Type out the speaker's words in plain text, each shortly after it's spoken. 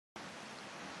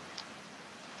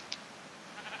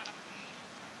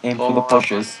Aim for the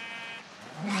bushes.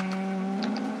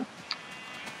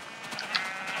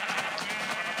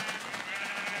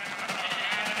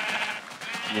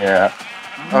 Yeah.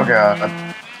 Oh god.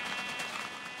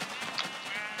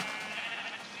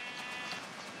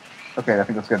 Okay, I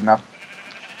think that's good enough.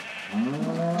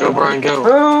 Go, Brian, go.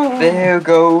 Boom! There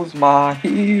goes my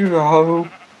hero.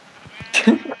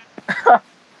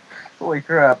 Holy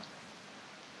crap.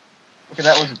 Okay,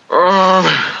 that was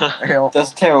hell.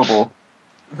 That's terrible.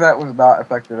 That was not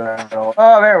effective at all.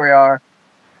 Oh, there we are.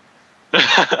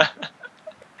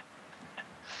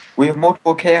 We have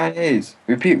multiple KIAs.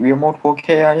 Repeat, we have multiple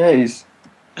KIAs.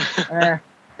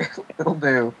 It'll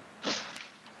do.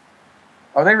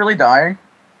 Are they really dying?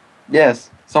 Yes,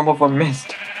 some of them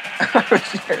missed. How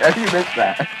do you miss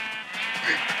that?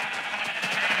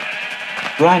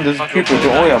 Brian, there's a creeper.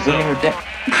 Oh yeah, bring him down.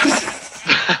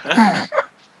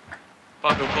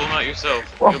 Paco, pull him out yourself.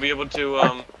 Whoa. You'll be able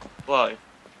to, fly.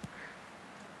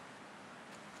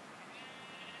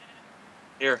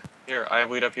 Here, I have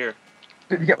weed up here.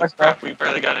 Did you get my Crap, stuff? we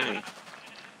barely got any.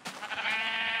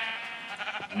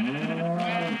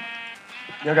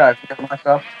 Yo guys, you got my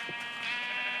stuff?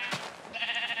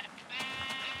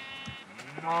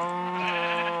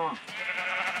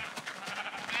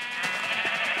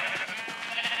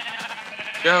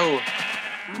 Go!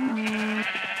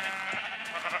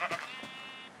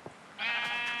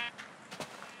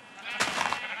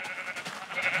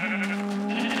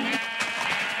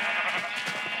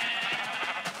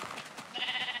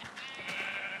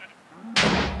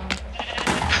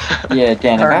 Yeah,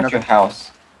 Dan, about your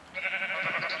house.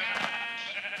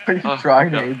 Are you Oh,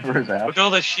 trying to no. aim for his ass? Look at all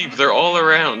the sheep, they're all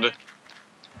around.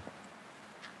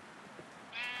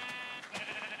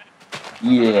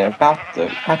 Yeah, about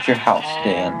your house,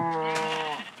 Dan.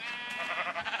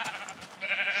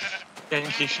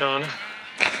 Thank you, Sean.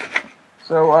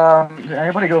 So, did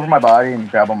anybody go over my body and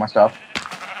grab all my stuff?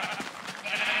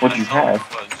 What'd you have?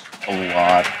 A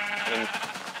lot. And...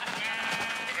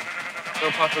 Go,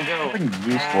 Paco, go.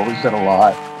 Nothing useful, we said a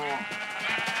lot.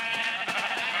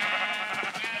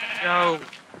 Go.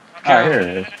 Ah, here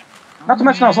it is. Not to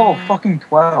mention I was level fucking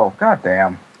 12. God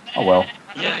damn. Oh well.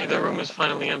 Yeah, the room is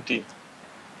finally empty.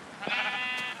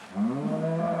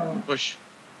 Push.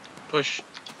 Push.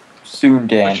 Soon,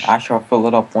 Dan. Push. I shall fill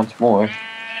it up once more.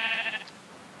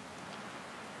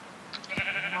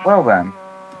 Well then.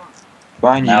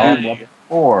 Brian, Now I'm you level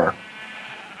 4.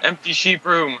 Empty sheep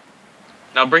room.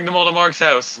 Now bring them all to Mark's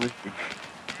house.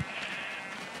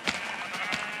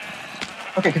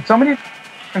 Okay, can somebody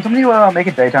make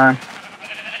it daytime?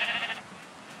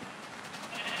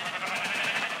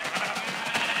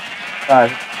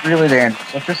 Guys, it's really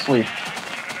dangerous. Let's just sleep.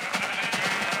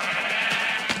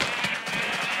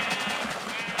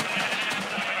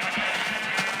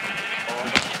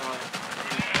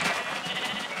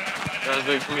 Guys,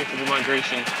 wait for me for the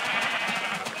migration.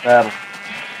 Battle.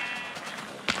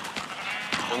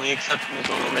 Only exception is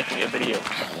when we're making a video.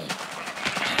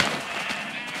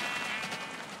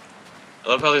 I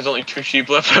love how there's only 2 sheep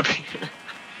left up here.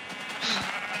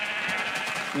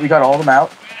 We got all of them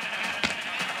out.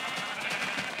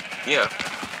 Yeah.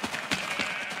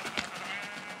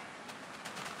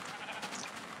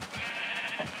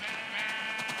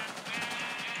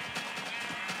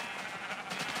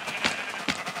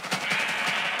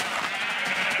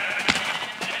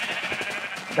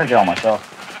 I gotta get all myself.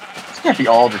 This can't be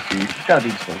all the sheep. It's gotta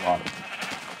be just a lot of them.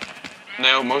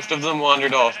 No, most of them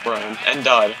wandered off, Brian, and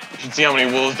died. You should see how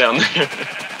many wolves down there.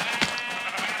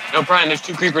 No, Brian, there's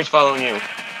 2 creepers following you.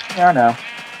 Yeah, I know.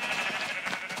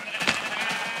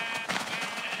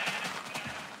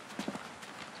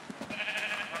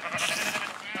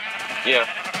 Yeah.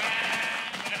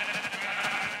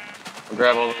 I'll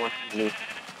grab all the ones you do.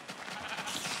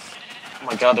 Oh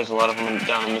my god, there's a lot of them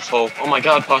down in this hole. Oh my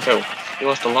god, Paco, you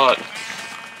lost a lot.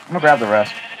 I'm gonna grab the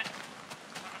rest.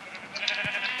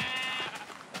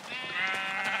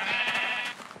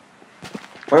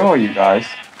 Where are you guys?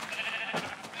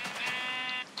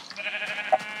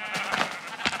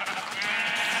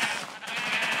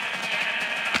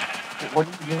 What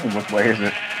are you doing? Which way is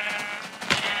it?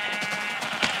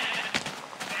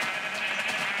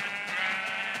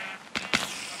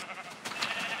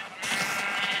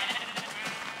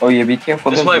 Oh yeah, be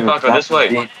careful. This way, there's a Paco, this way.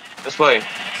 ravine. This way.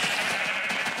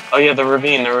 Oh yeah, the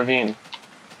ravine.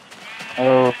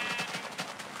 Oh.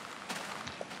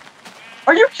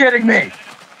 Are you kidding me?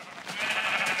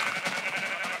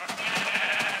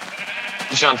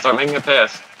 Sean, start making a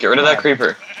path. Get rid of that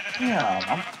creeper. Yeah,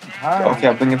 I'm tired. Okay,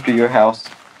 I'll bring him to your house.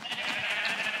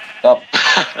 Up.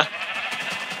 I'm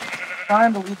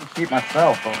trying to lead the sheep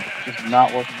myself, but it's just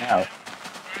not working out.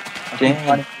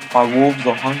 Damn, my wolves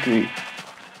are hungry.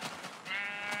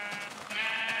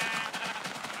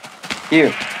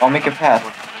 Here, I'll make a path.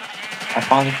 I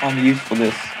finally found a use for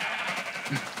this.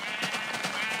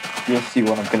 You'll see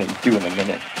what I'm gonna do in a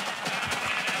minute.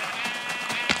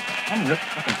 I'm really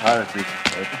fucking tired of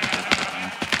creepers.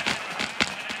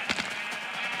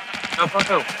 No,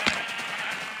 Paco.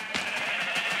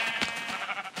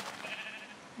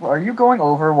 Well, are you going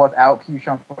over without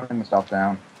Keyshawn putting the stuff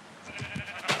down?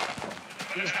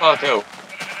 Who's Paco?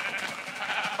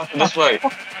 Paco, this way.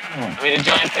 I mean, a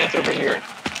giant path over here.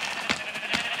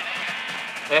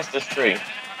 Past this tree.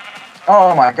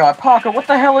 Oh my god, Paco, what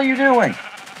the hell are you doing?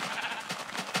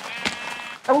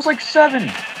 That was like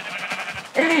 7,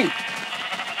 8,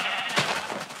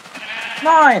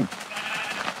 9.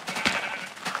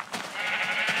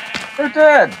 They're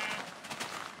dead.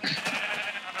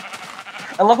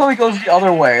 I love how he goes the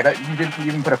other way. That you didn't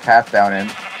even put a path down in.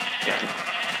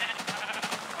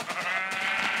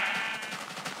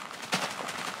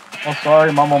 Oh,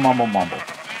 sorry, mumble, mumble, mumble.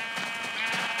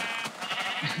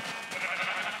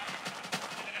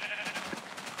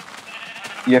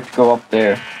 You have to go up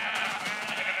there.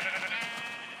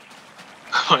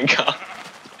 Oh my god.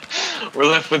 We're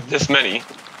left with this many.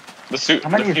 How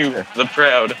many is there? The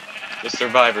proud. The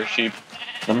survivor sheep.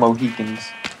 The Mohicans.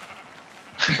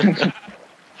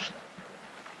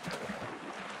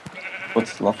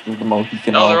 What's left of the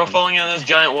Mohican No, they're all army? falling in this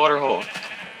giant water hole.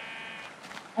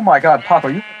 Oh my god, Paco,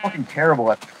 you're fucking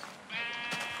terrible at this.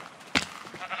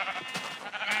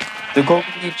 They're going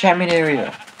to the enchantment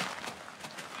area.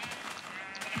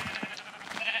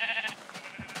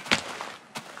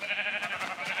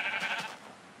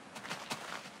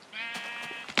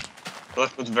 We're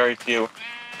left with very few.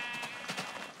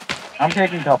 I'm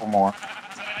taking a couple more.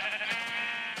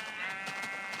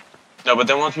 No, but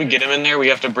then once we get them in there, we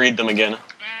have to breed them again.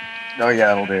 Oh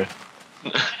yeah, that'll do.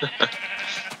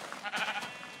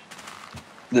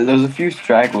 There's a few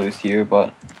stragglers here,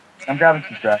 but I'm grabbing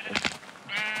some stragglers.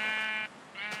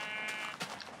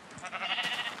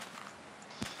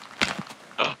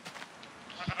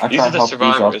 I These try are to the help these up.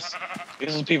 survivors.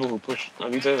 These are the people who push. Oh,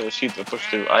 these are the sheep that push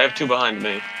through. I have 2 behind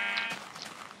me.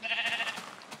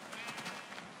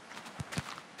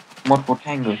 Multiple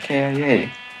tango,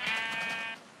 KIA.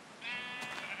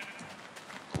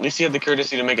 At least he had the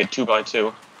courtesy to make it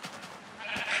 2x2.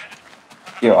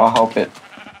 Here, I'll help it.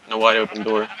 No wide open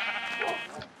door.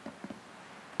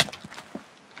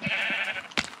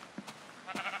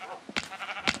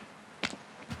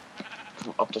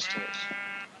 Come up the stairs.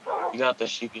 You got this,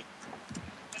 sheepy.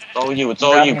 It's all you. It's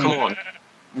all you. Come on.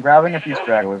 I'm grabbing a few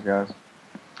stragglers, guys.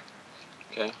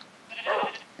 Okay.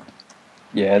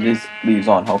 Yeah, these leaves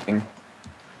aren't helping.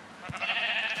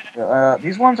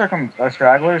 These ones are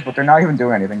stragglers, but they're not even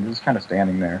doing anything. They're just kind of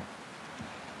standing there.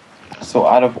 So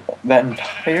out of that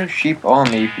entire sheep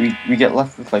army, we get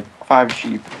left with like 5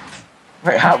 sheep.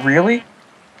 Wait, how, really?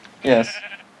 Yes.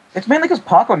 It's mainly because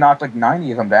Paco knocked like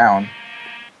 90 of them down.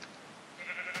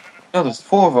 No, there's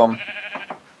 4 of them.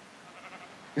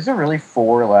 Is there really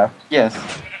 4 left? Yes.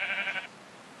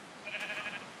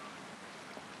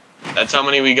 That's how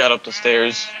many we got up the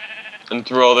stairs and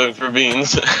through all those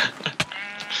ravines.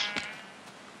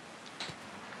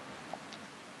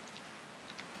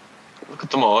 Look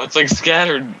at them all. It's like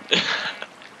scattered.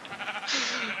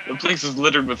 The place is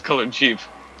littered with colored sheep.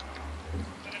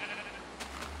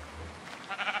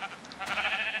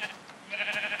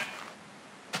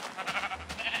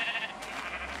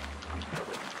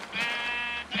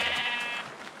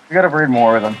 We gotta breed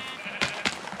more of them.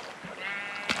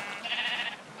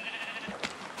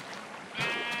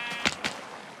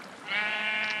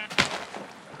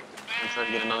 I'm trying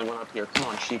to get another one up here. Come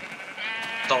on, sheep.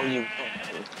 It's all you.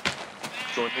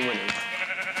 Join the winners.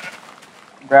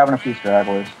 I'm grabbing a few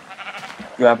stragglers.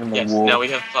 Grabbing the Yes, wool. now we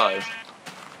have 5.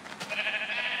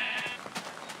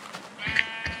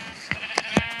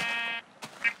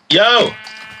 Yo,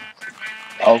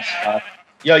 Oh,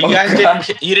 yo, you Oh, guys God.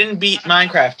 didn't beat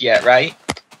Minecraft yet, right?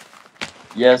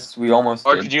 yes, we almost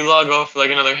Or did. could you log off for like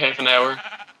another half an hour?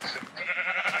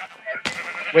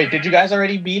 Wait, did you guys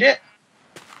already beat it?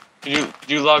 Could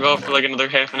you log off for like another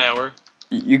half an hour?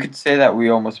 You could say that we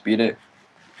almost beat it.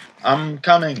 I'm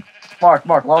coming. Mark,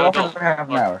 log off don't. for half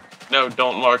an hour. No,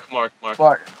 don't, Mark. Mark,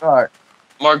 Mark, play.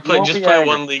 Won't Just be play angry.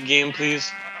 one league game,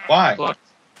 please. Why? Mark.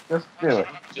 just do it.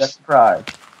 That's Just the prize.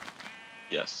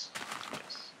 yes.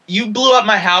 You blew up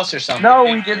my house or something. No,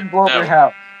 we didn't blow up No. your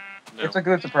house. No. It's a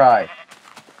good surprise.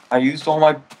 I used all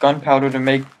my gunpowder to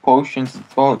make potions.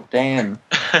 Oh, damn.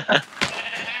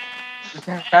 Just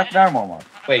half an hour more, Mark.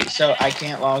 Wait, so I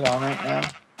can't log on right now?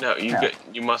 No, No.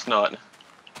 you must not.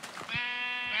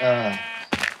 I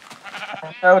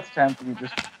know it's tempting. You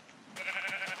just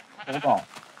hold on.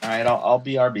 Alright, I'll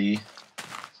BRB.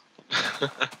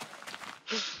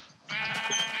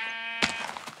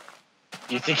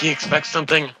 You think he expects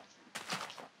something?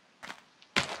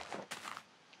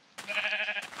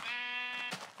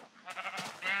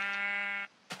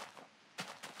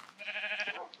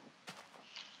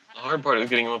 The hard part is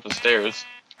getting him up the stairs.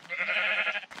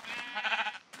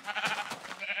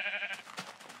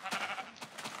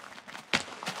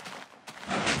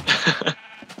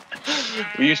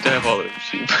 We used to have all those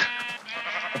sheep.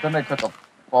 But then they took a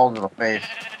ball to the face.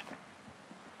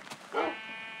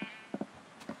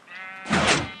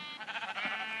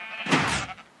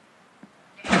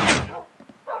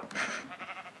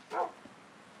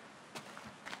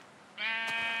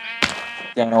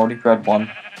 Damn, I already read one.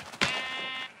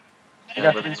 I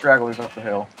got 3 stragglers up the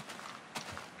hill.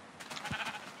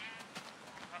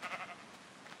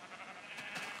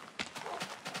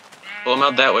 Pull them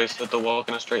out that way so that they'll walk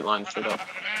in a straight line straight up.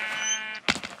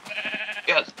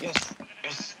 Yes, yes,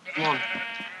 yes. Come on.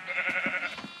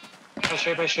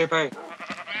 Shape. Go.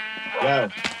 A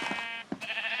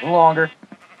little longer.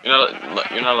 You're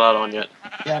not allowed on yet.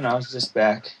 Yeah, no, it's just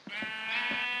back.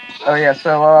 Oh yeah,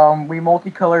 so we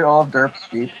multicolored all of Derp's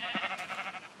sheep.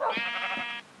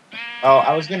 Oh,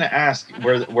 I was gonna ask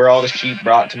were all the sheep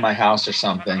brought to my house or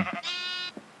something.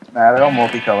 Nah, they're all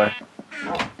multicolored.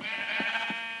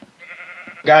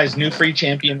 Guys, new free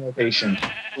champion rotation.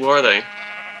 Who are they?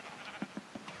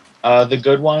 The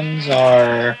good ones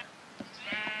are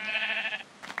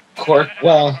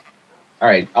well,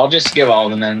 alright, I'll just give all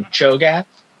of them then. Cho'Gath,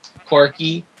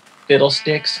 Corky,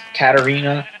 Fiddlesticks,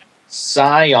 Katarina,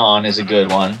 Scion is a good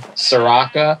one.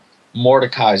 Soraka,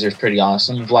 Mordekaiser's pretty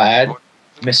awesome. Vlad,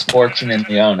 Misfortune, and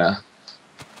Leona.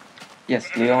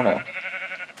 Yes, Leona.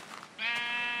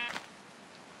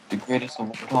 The greatest of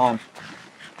all time.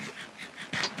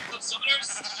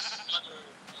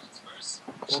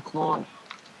 Oh, come on.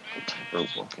 Rope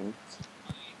walking.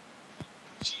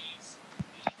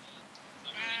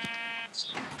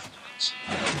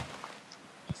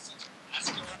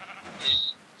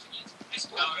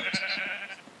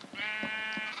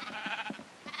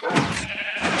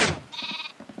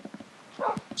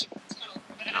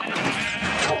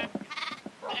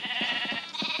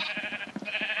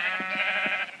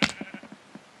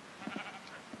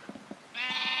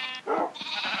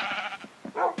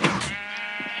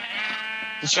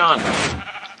 Sean. No.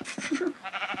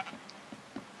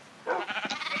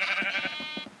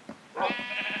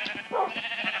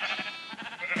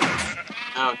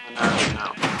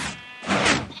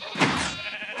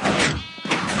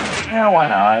 Yeah, why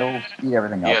not? I will speed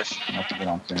everything up. Yes. I'll have to get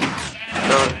on soon.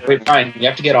 Wait, fine, you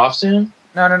have to get off soon?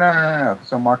 No.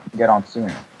 So Mark can get on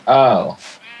soon. Oh.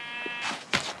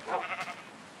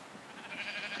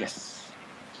 Yes.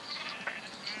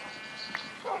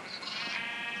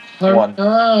 One.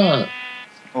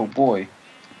 Oh boy.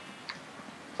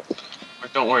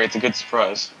 Don't worry, it's a good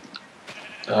surprise.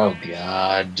 Oh,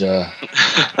 God. You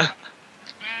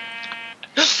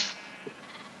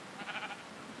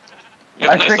have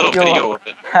I a nice think little you'll- video of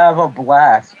it. Have a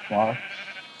blast, Mark.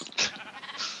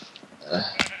 I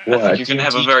What? think you can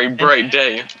have a very bright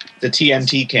day. The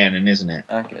TNT cannon, isn't it?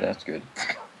 Okay, that's good.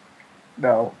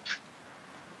 No.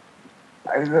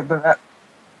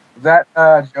 That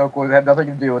joke had nothing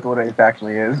to do with what it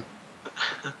actually is.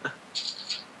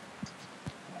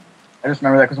 I just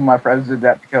remember that because one of my friends did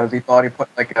that because he thought he put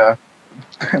like a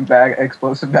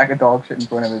explosive bag of dog shit in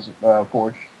front of his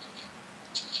porch.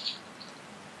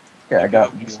 Yeah, I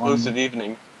got explosive one.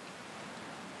 evening.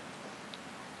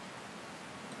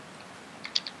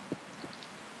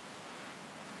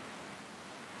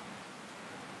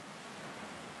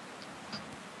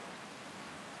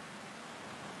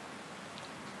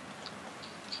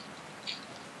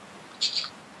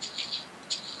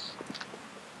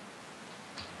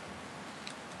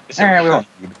 We don't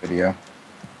need the video.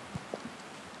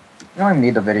 We don't even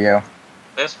need the video.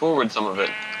 Fast forward some of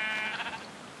it.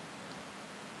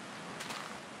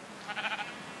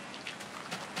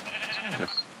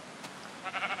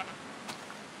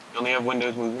 You only have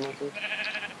Windows Movie Maker?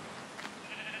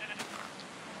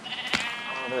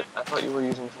 Oh, I thought you were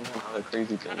using some kind of other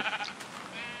crazy thing.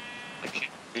 Like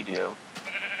video.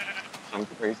 Some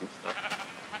crazy stuff.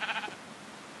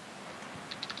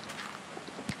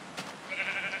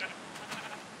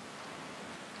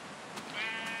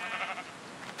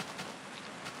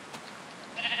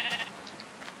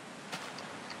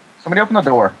 Somebody open the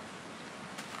door.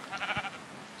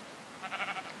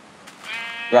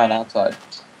 Run outside.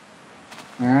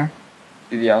 Hmm?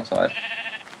 To the outside.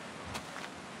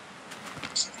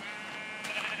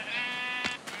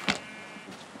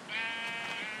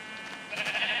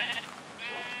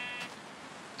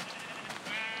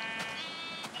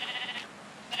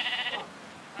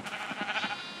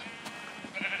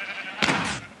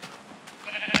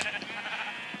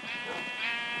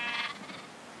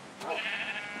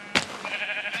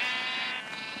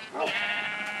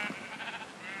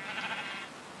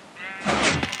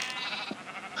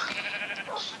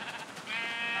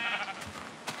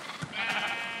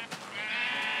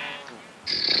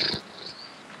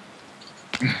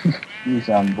 You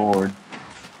sound bored.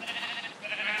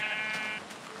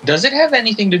 Does it have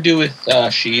anything to do with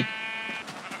sheep?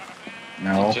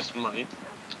 No. It just might.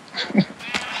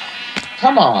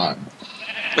 Come on.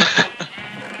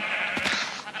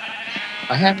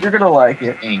 I haven't You're gonna like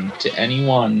it. done to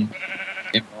anyone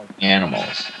involving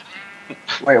animals.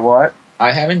 Wait, what?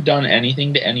 I haven't done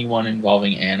anything to anyone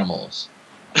involving animals.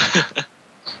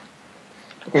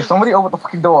 Okay, somebody open the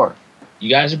fucking door. You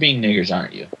guys are being niggers,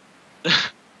 aren't you?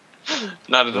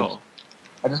 Not at all.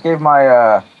 I just gave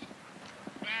my,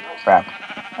 crap.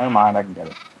 Never mind, I can get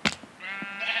it.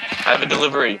 I have a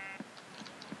delivery.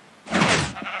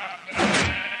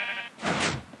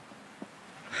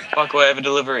 Fuck, I have a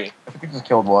delivery. I think I just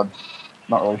killed one.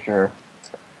 Not really sure.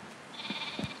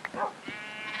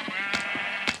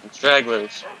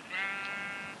 Stragglers.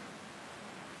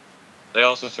 They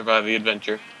also survive the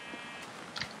adventure.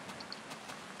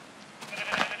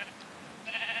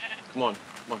 Come on,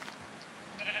 come on.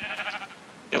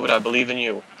 Do it, I believe in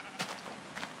you.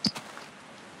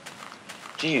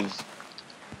 Jeez.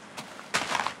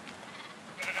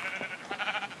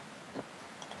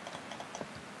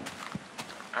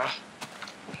 Ah.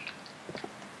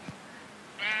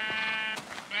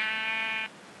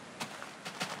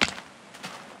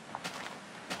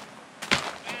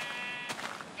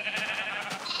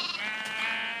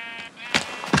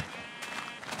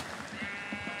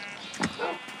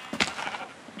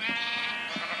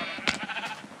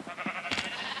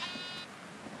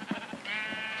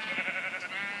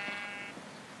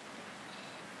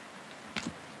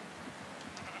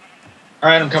 All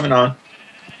right, I'm coming on.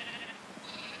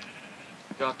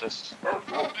 Got this.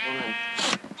 Come in.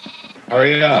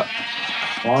 Hurry up.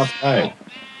 I want to play.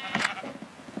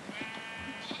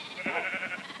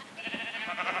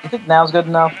 You think now's good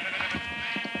enough?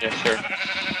 Yeah, sure.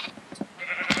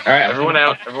 All right, Everyone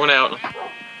out, everyone out.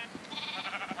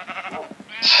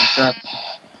 Sure.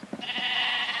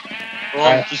 Go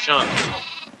on,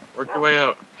 Keyshawn. Work your way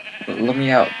out. Let me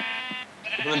out.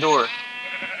 Open the door.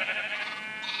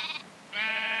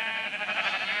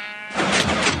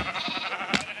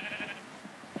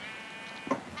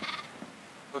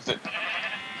 Close it.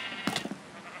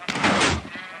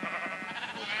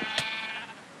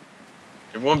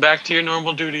 Everyone back to your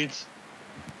normal duties.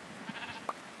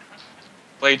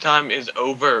 Playtime is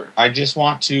over. I just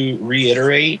want to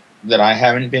reiterate that I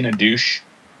haven't been a douche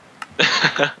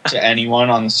to anyone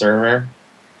on the server.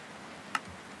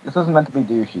 This isn't meant to be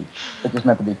douchey. It's just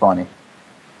meant to be funny.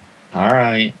 All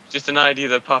right. Just an idea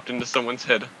that popped into someone's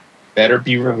head. Better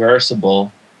be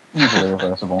reversible. Easily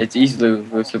reversible. It's easily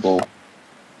reversible.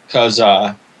 Because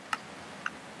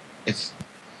if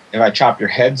I chop your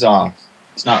heads off,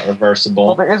 it's not Well,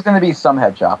 reversible. there is going to be some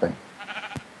head chopping.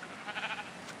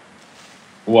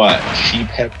 What? Sheep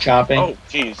head chopping? Oh,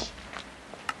 jeez.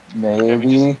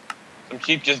 Maybe. Some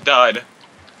sheep just died.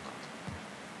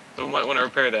 So we might want to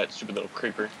repair that stupid little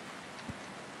creeper.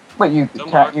 Wait, you So,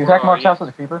 attack Mark, where Mark's are house with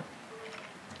a creeper?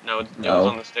 No, it No. was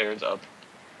on the stairs up.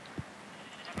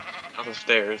 Not the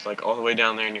stairs, like all the way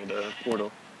down there near the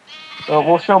portal. So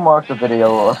we'll show Mark the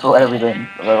video for everything,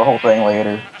 the whole thing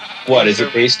later. What, is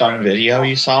it based on a video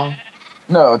you saw?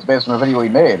 No, it's based on a video we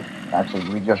made. Actually,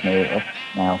 we just made it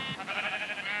now.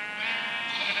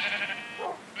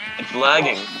 It's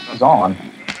lagging. It's on.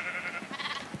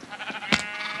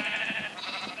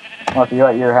 Mark, are you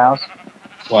at your house?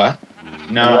 What? Are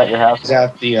you No, at your house? it's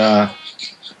at the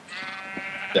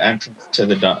entrance to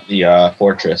the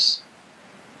fortress.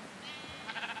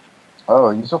 Oh,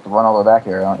 you still have to run all the way back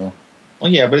here, don't you?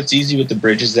 Well, yeah, but it's easy with the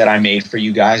bridges that I made for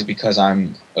you guys because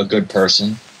I'm a good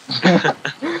person.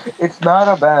 It's not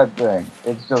a bad thing.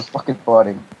 It's just fucking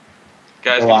funny.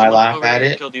 Guys, Will can I you look laugh over at there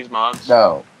and it? kill these mobs?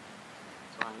 No.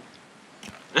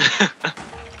 Fine.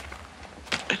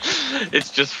 It's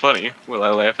just funny. Will I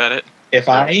laugh at it? If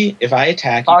I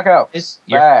attack you Paco. guys,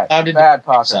 you're Bad. allowed to Bad defend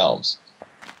Paco. yourselves.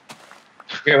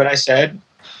 Hear what I said?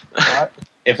 What?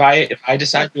 If I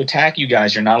decide to attack you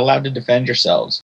guys, you're not allowed to defend yourselves.